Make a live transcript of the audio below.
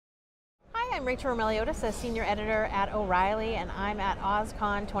I'm Rachel Romeliotis, a senior editor at O'Reilly, and I'm at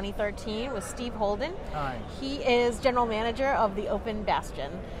OSCON 2013 with Steve Holden. Hi. He is general manager of the Open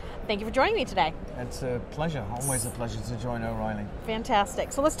Bastion. Thank you for joining me today. It's a pleasure, always a pleasure to join O'Reilly.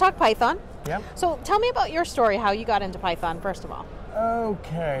 Fantastic. So let's talk Python. Yep. So tell me about your story, how you got into Python, first of all.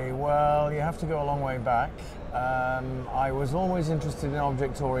 Okay, well, you have to go a long way back. I was always interested in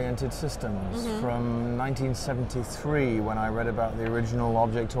object-oriented systems from 1973 when I read about the original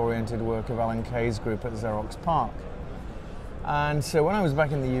object-oriented work of Alan Kay's group at Xerox PARC. And so when I was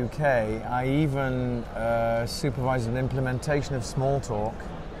back in the UK, I even supervised an implementation of Smalltalk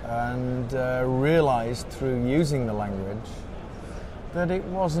and realized through using the language that it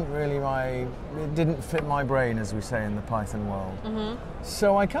wasn't really it didn't fit my brain, as we say in the Python world.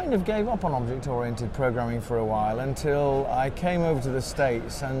 So I kind of gave up on object-oriented programming for a while until I came over to the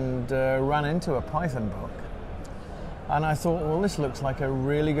States and ran into a Python book. And I thought, well, this looks like a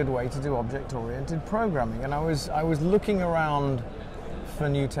really good way to do object-oriented programming. And I was looking around for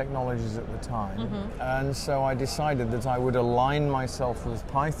new technologies at the time. And so I decided that I would align myself with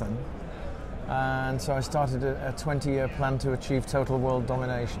Python. And so I started a 20-year plan to achieve total world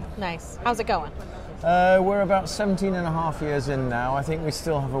domination. Nice. How's it going? We're about 17 and a half years in now. I think we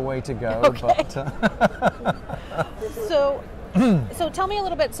still have a way to go. Okay. But, So tell me a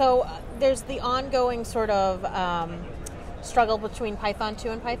little bit. So there's the ongoing sort of struggle between Python 2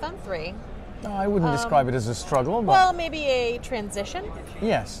 and Python 3. no, I wouldn't describe it as a struggle. But Well, maybe a transition.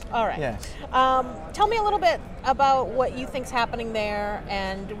 yes. All right. Yes. Tell me a little bit about what you think's happening there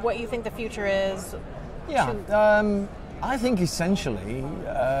and what you think the future is. Yeah. I think essentially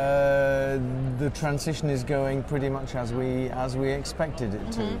the transition is going pretty much as we expected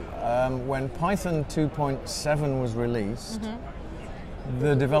it to. When Python 2.7 was released,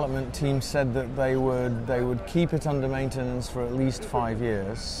 the development team said that they would keep it under maintenance for at least 5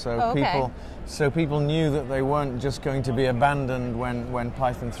 years. So people knew that they weren't just going to be abandoned when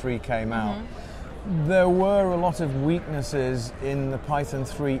Python 3 came out. There were a lot of weaknesses in the Python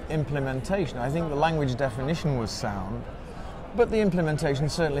 3 implementation. I think the language definition was sound, but the implementation,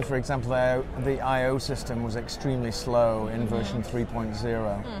 certainly for example the I/O system was extremely slow in version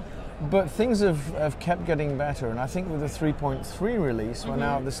 3.0. But things have kept getting better, and I think with the 3.3 release we're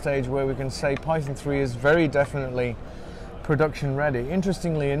now at the stage where we can say Python 3 is very definitely production ready.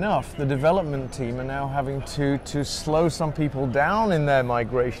 Interestingly enough, the development team are now having to slow some people down in their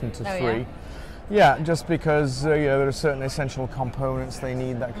migration to 3. Yeah, just because there are certain essential components they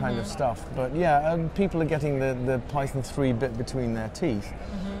need, that kind of stuff. But yeah, people are getting the Python 3 bit between their teeth.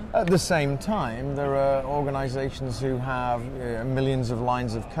 At the same time, there are organizations who have millions of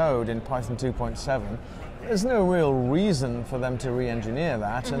lines of code in Python 2.7. There's no real reason for them to re-engineer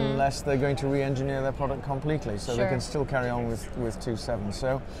that unless they're going to re-engineer their product completely. So they can still carry on with 2.7.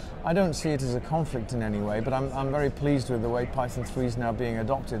 So I don't see it as a conflict in any way, but I'm very pleased with the way Python 3 is now being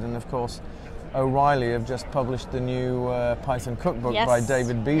adopted. And of course, O'Reilly have just published the new Python cookbook by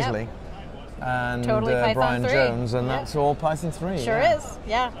David Beasley and Brian 3. Jones, and that's all Python 3. Sure is,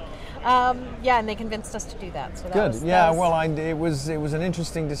 yeah. And they convinced us to do that. So good. It was an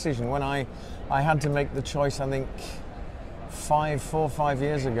interesting decision when I had to make the choice. I think 4 or 5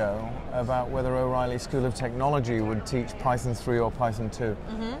 years ago about whether O'Reilly School of Technology would teach Python 3 or Python 2,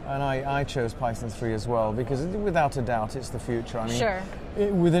 and I chose Python 3 as well because without a doubt it's the future. I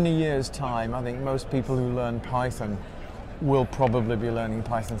mean, within a year's time, I think most people who learn Python will probably be learning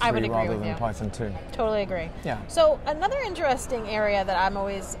Python 3 rather than Python 2. Totally agree. Yeah. So another interesting area that I'm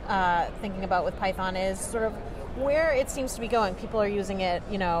always thinking about with Python is sort of where it seems to be going. People are using it,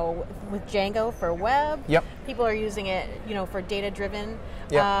 with Django for web. Yep. People are using it, for data-driven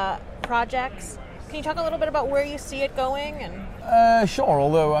projects. Can you talk a little bit about where you see it going? And sure,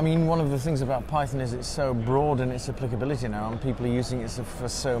 although, I mean, one of the things about Python is it's so broad in its applicability now, and people are using it for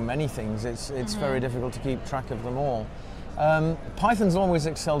so many things, it's very difficult to keep track of them all. Python's always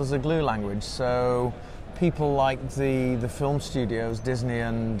excelled as a glue language, so people like the film studios, Disney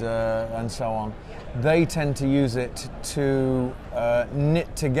and so on, they tend to use it to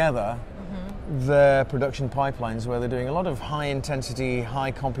knit together their production pipelines where they're doing a lot of high intensity,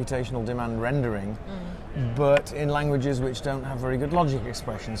 high computational demand rendering, but in languages which don't have very good logic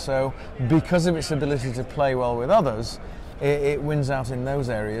expression. So because of its ability to play well with others, it wins out in those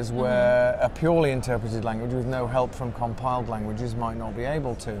areas where a purely interpreted language with no help from compiled languages might not be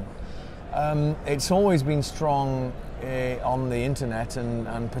able to. It's always been strong on the internet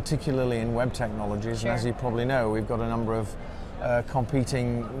and particularly in web technologies, and as you probably know, we've got a number of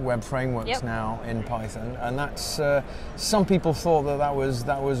competing web frameworks Yep. now in Python, and that's some people thought that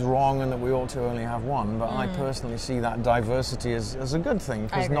was wrong and that we ought to only have one, but I personally see that diversity as a good thing,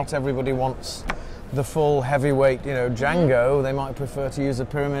 because not everybody wants the full heavyweight, Django. They might prefer to use a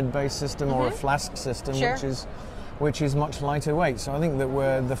pyramid-based system or a Flask system, Sure. which is much lighter weight. So I think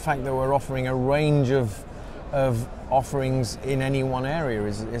that the fact that we're offering a range of offerings in any one area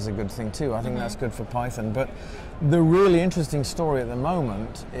is a good thing too. I think that's good for Python. But the really interesting story at the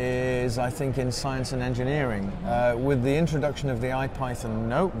moment is, I think, in science and engineering. With the introduction of the IPython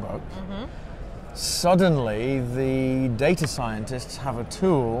notebook, suddenly the data scientists have a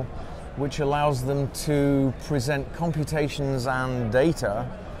tool which allows them to present computations and data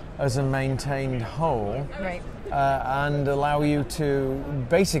as a maintained whole. Right. And allow you to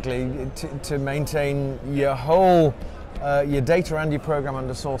basically to maintain your whole your data and your program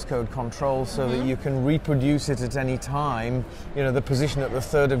under source code control, so that you can reproduce it at any time. The position at the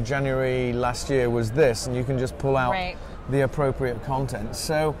 3rd of January last year was this, and you can just pull out the appropriate content.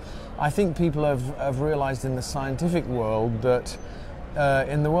 So I think people have realized in the scientific world that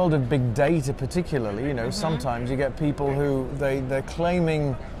in the world of big data particularly, sometimes you get people who they're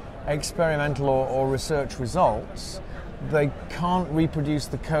claiming experimental or research results. They can't reproduce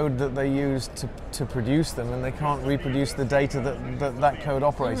the code that they used to produce them, and they can't reproduce the data that code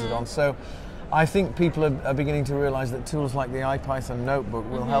operated on. So I think people are beginning to realize that tools like the IPython notebook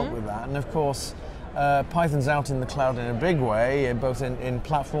will help with that. And of course, Python's out in the cloud in a big way, both in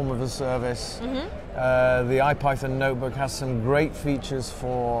platform as a service. The IPython notebook has some great features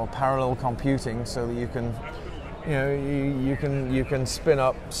for parallel computing, so that you can you can spin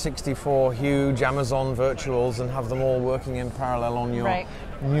up 64 huge Amazon virtuals and have them all working in parallel on your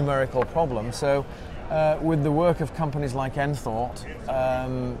numerical problem. So with the work of companies like Nthought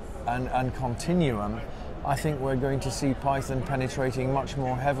and Continuum, I think we're going to see Python penetrating much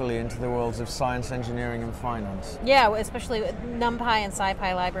more heavily into the worlds of science, engineering, and finance. Yeah, especially NumPy and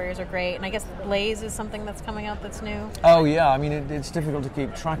SciPy libraries are great, and I guess Blaze is something that's coming out that's new. Oh yeah, I mean it's difficult to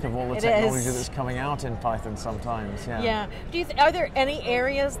keep track of all the technology that's coming out in Python sometimes. Yeah. Yeah. Are there any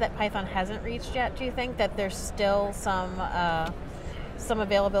areas that Python hasn't reached yet? Do you think that there's still some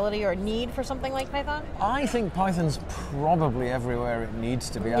availability or need for something like Python? I think Python's probably everywhere it needs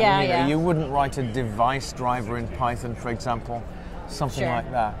to be. You wouldn't write a device driver in Python, for example, something like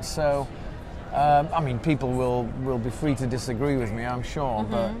that. So, people will be free to disagree with me, I'm sure,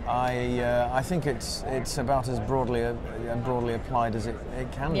 but I think it's about as broadly applied as it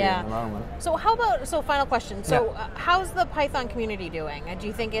can be at the moment. So final question. So how's the Python community doing? Do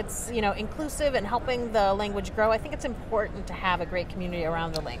you think it's inclusive and helping the language grow? I think it's important to have a great community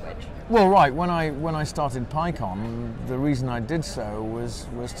around the language. Well, right. When I started PyCon, the reason I did so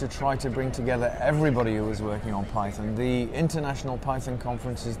was to try to bring together everybody who was working on Python. The international Python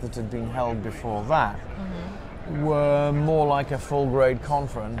conferences that had been held before that were more like a full-grade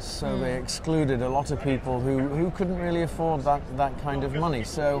conference, so they excluded a lot of people who couldn't really afford that kind of money.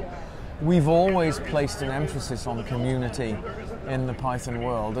 So we've always placed an emphasis on community in the Python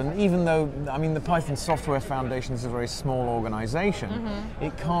world, and even though the Python Software Foundation is a very small organization,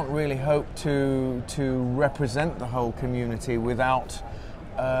 it can't really hope to represent the whole community without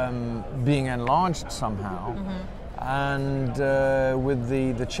being enlarged somehow. And with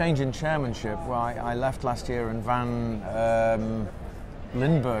the change in chairmanship, I left last year and Van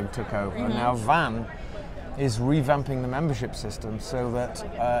Lindbergh took over. And now Van is revamping the membership system so that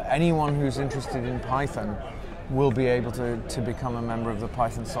anyone who's interested in Python will be able to become a member of the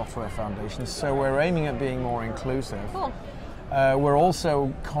Python Software Foundation. So we're aiming at being more inclusive. Cool. We're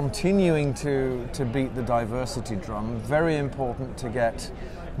also continuing to beat the diversity drum. Very important to get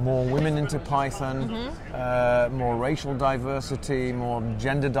more women into Python, more racial diversity, more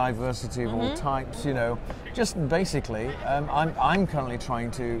gender diversity of all types. Just basically, I'm currently trying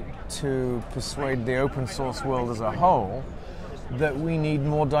to persuade the open source world as a whole that we need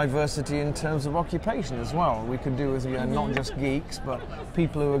more diversity in terms of occupation as well. We could do with not just geeks, but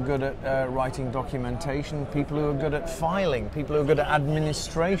people who are good at writing documentation, people who are good at filing, people who are good at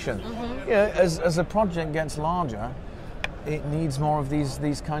administration. As a project gets larger, it needs more of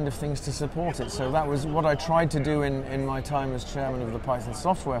these kind of things to support it. So that was what I tried to do in my time as chairman of the Python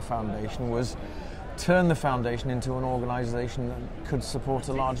Software Foundation, was turn the foundation into an organization that could support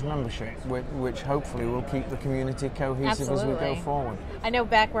a large membership, which hopefully will keep the community cohesive as we go forward. I know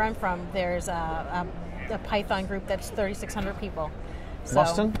back where I'm from, there's a Python group that's 3,600 people. So,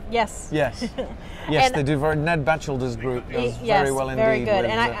 Boston? Yes. Yes. Yes, And- they do. Ned Batchelder's group does Yes, very well indeed. very good.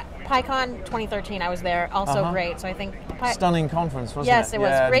 with, And PyCon 2013, I was there, also great. So I think stunning conference, wasn't it? Yes, it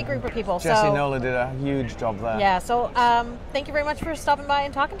was. Great group of people. Jesse So Nola did a huge job there. yeah. So thank you very much for stopping by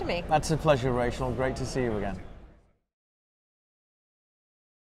and talking to me. That's a pleasure, Rachel. Great to see you again.